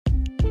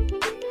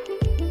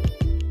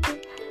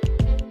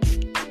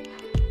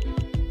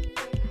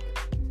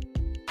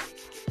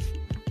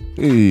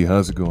Hey,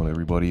 how's it going,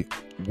 everybody?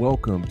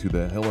 Welcome to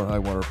the Hell or High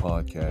Water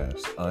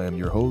podcast. I am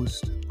your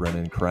host,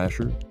 Brennan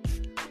Crasher.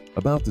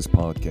 About this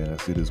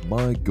podcast, it is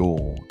my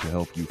goal to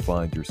help you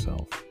find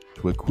yourself,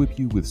 to equip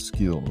you with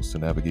skills to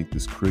navigate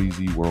this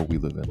crazy world we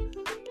live in.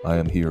 I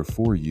am here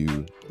for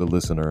you, the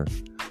listener,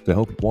 to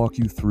help walk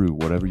you through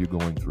whatever you're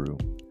going through,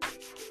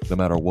 no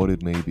matter what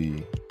it may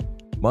be.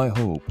 My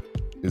hope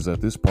is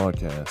that this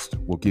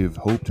podcast will give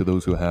hope to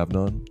those who have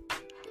none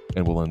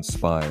and will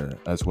inspire,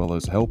 as well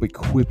as help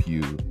equip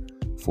you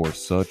for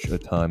such a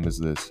time as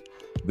this.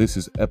 This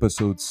is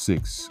episode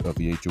 6 of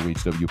the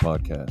HOHW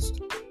podcast.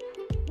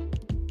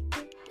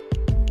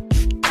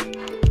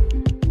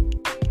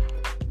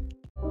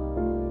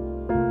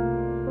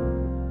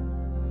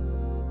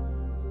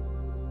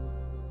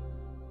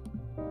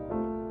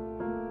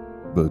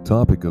 The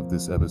topic of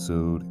this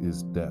episode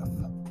is death.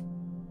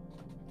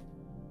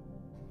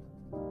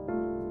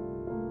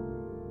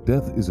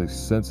 Death is a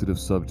sensitive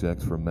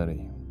subject for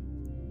many.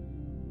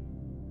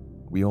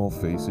 We all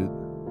face it.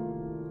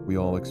 We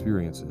all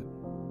experience it.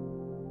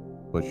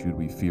 But should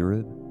we fear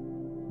it?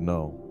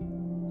 No.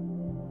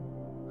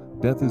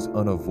 Death is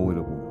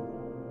unavoidable.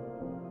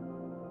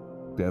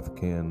 Death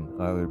can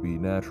either be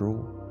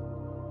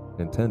natural,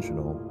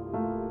 intentional,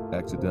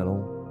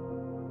 accidental,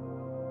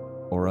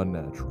 or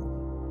unnatural.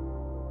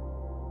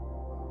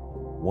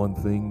 One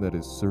thing that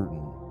is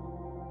certain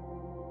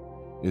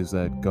is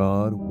that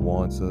God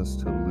wants us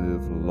to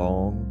live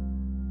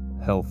long,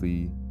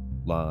 healthy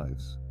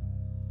lives.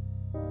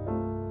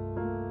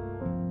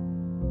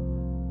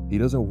 He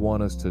doesn't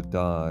want us to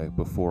die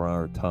before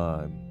our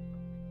time.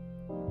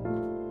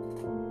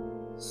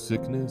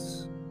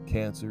 Sickness,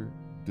 cancer,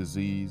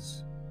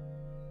 disease,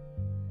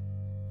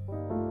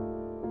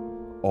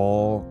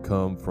 all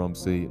come from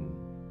Satan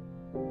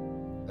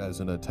as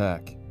an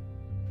attack.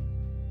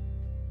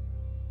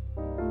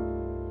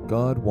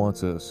 God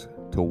wants us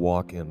to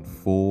walk in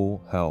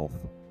full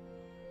health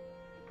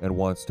and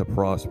wants to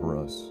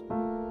prosper us.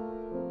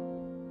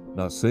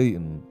 Now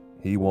Satan,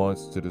 he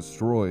wants to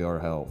destroy our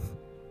health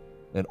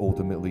and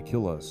ultimately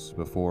kill us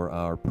before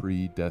our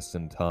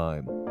predestined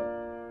time.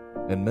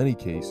 In many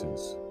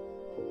cases,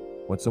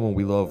 when someone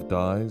we love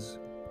dies,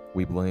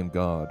 we blame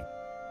God.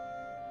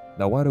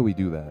 Now, why do we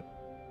do that?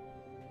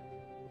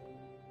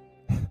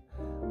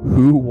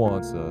 Who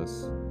wants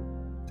us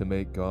to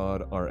make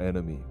God our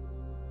enemy?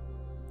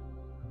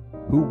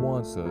 Who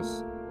wants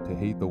us to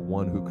hate the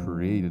one who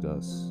created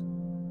us,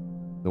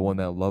 the one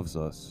that loves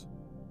us?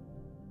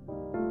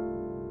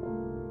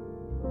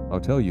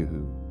 I'll tell you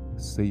who.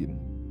 Satan.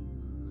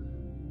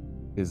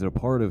 Is a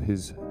part of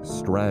his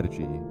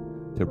strategy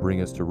to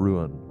bring us to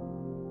ruin.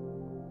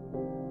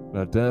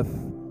 Now, death,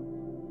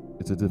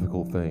 it's a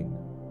difficult thing.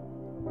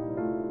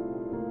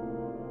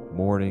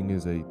 Mourning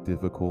is a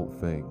difficult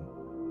thing.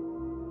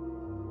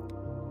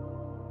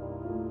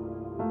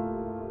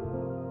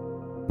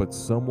 But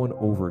someone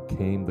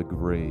overcame the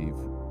grave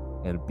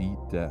and beat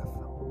death.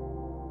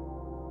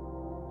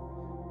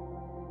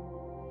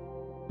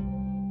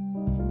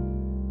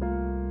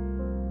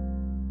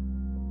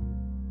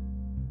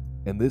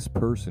 And this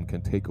person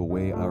can take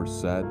away our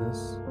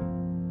sadness,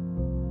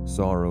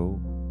 sorrow,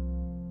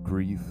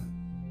 grief,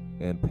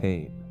 and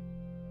pain.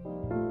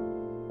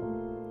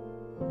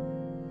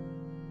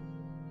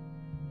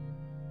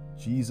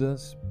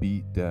 Jesus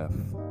beat death,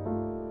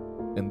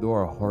 and though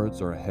our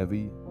hearts are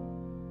heavy,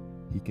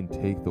 he can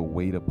take the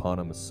weight upon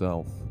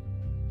himself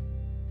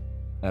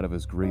out of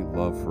his great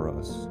love for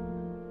us.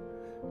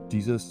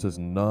 Jesus does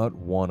not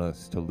want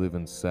us to live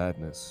in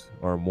sadness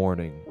or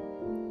mourning.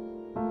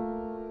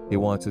 He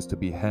wants us to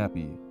be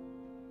happy,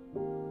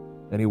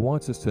 and he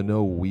wants us to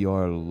know we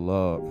are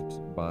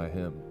loved by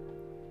him.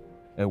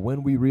 And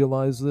when we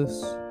realize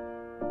this,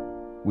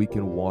 we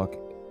can walk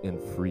in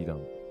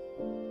freedom.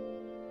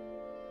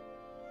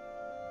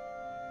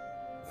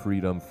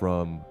 Freedom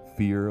from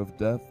fear of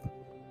death,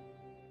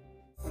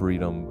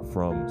 freedom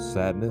from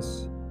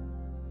sadness,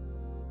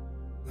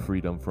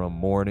 freedom from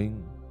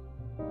mourning,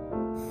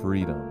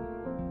 freedom,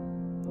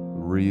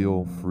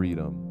 real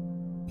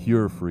freedom,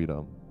 pure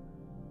freedom.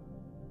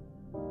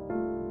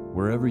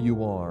 Wherever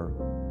you are,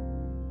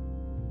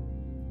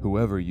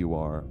 whoever you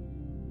are,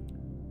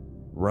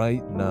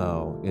 right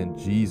now, in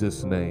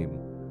Jesus'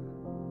 name,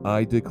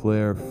 I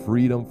declare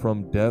freedom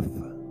from death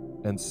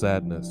and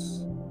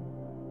sadness,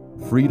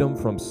 freedom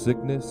from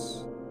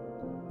sickness,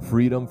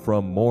 freedom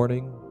from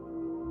mourning,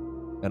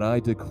 and I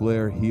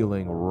declare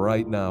healing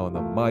right now in the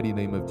mighty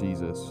name of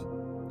Jesus.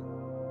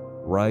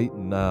 Right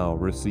now,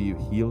 receive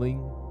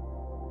healing,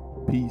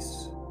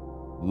 peace,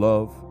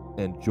 love,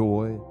 and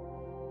joy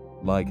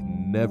like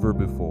never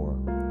before.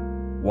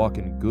 Walk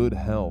in good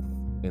health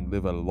and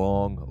live a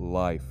long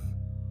life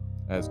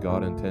as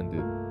God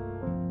intended.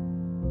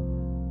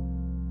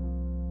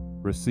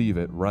 Receive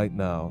it right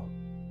now.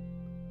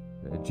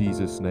 In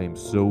Jesus' name,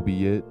 so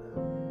be it.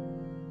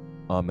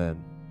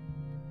 Amen.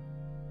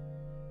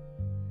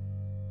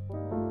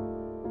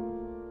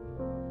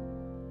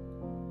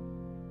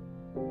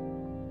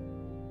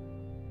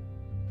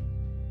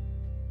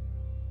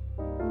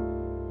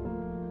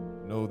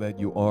 that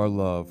you are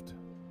loved.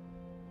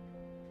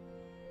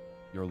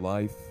 Your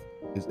life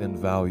is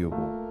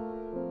invaluable.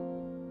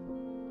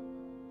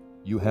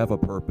 You have a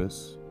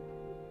purpose.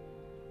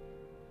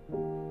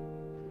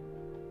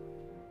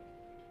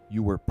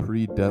 You were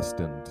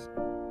predestined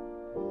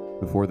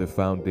before the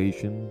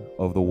foundation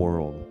of the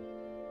world.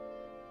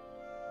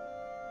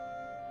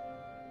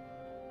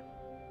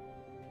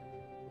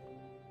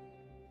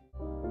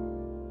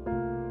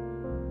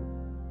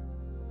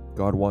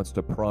 God wants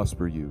to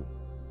prosper you.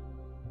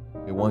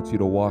 He wants you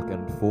to walk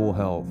in full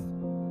health.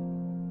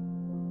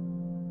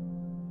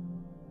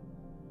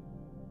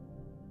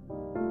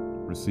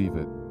 Receive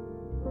it.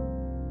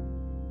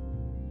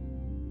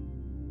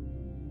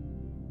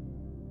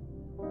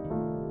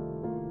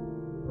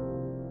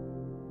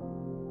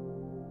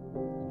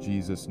 In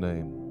Jesus'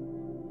 name.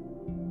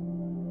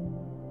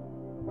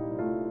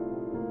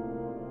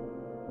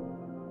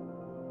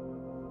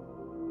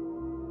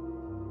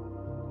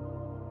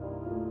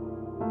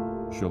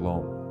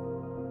 Shalom.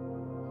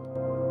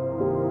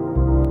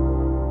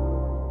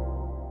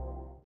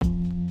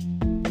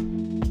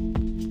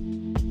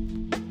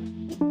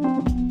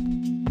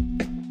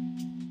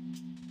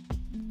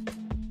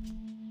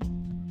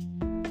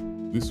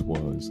 This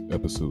was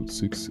episode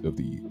 6 of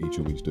the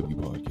HOHW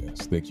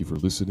podcast. Thank you for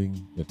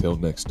listening. Until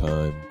next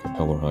time, come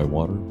hell or high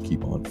water,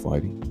 keep on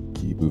fighting,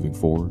 keep moving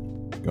forward.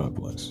 God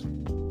bless.